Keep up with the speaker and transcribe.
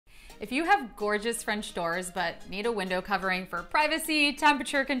If you have gorgeous French doors but need a window covering for privacy,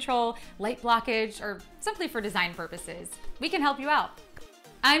 temperature control, light blockage, or simply for design purposes, we can help you out.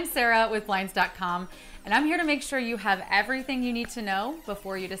 I'm Sarah with Blinds.com, and I'm here to make sure you have everything you need to know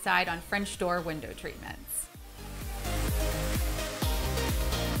before you decide on French door window treatments.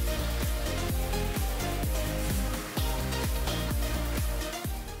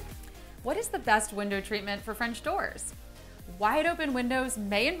 What is the best window treatment for French doors? Wide open windows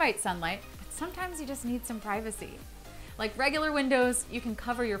may invite sunlight, but sometimes you just need some privacy. Like regular windows, you can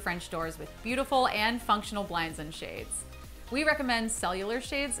cover your French doors with beautiful and functional blinds and shades. We recommend cellular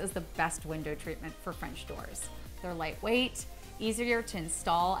shades as the best window treatment for French doors. They're lightweight, easier to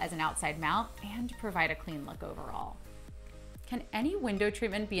install as an outside mount, and provide a clean look overall. Can any window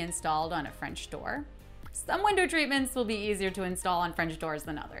treatment be installed on a French door? Some window treatments will be easier to install on French doors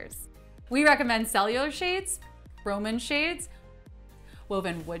than others. We recommend cellular shades, Roman shades,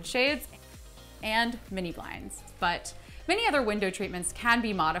 woven wood shades, and mini blinds. But many other window treatments can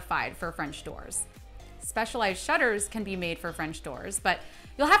be modified for French doors. Specialized shutters can be made for French doors, but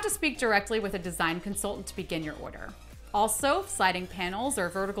you'll have to speak directly with a design consultant to begin your order. Also, sliding panels or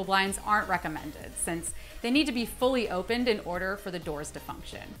vertical blinds aren't recommended since they need to be fully opened in order for the doors to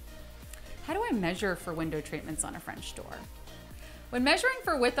function. How do I measure for window treatments on a French door? When measuring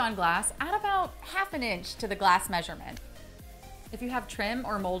for width on glass, add about ½ inch to the glass measurement. If you have trim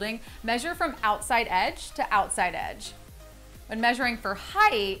or molding, measure from outside edge to outside edge. When measuring for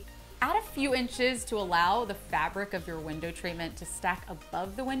height, add a few inches to allow the fabric of your window treatment to stack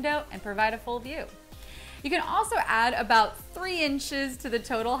above the window and provide a full view. You can also add about 3 inches to the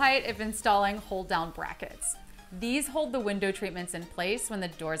total height if installing hold-down brackets. These hold the window treatments in place when the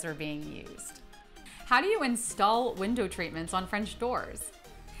doors are being used. How do you install window treatments on French doors?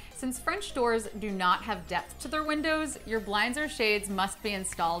 Since French doors do not have depth to their windows, your blinds or shades must be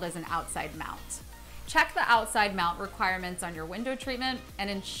installed as an outside mount. Check the outside mount requirements on your window treatment and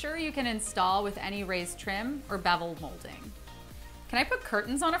ensure you can install with any raised trim or bevel molding. Can I put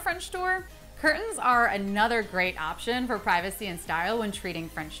curtains on a French door? Curtains are another great option for privacy and style when treating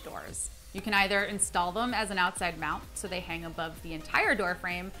French doors. You can either install them as an outside mount so they hang above the entire door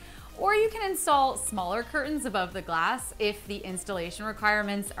frame, or you can install smaller curtains above the glass if the installation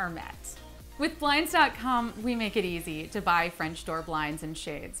requirements are met. With Blinds.com, we make it easy to buy French door blinds and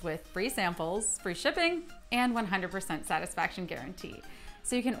shades with free samples, free shipping, and 100% satisfaction guarantee,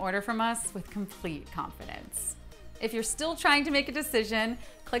 so you can order from us with complete confidence. If you're still trying to make a decision,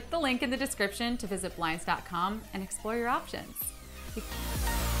 click the link in the description to visit Blinds.com and explore your options.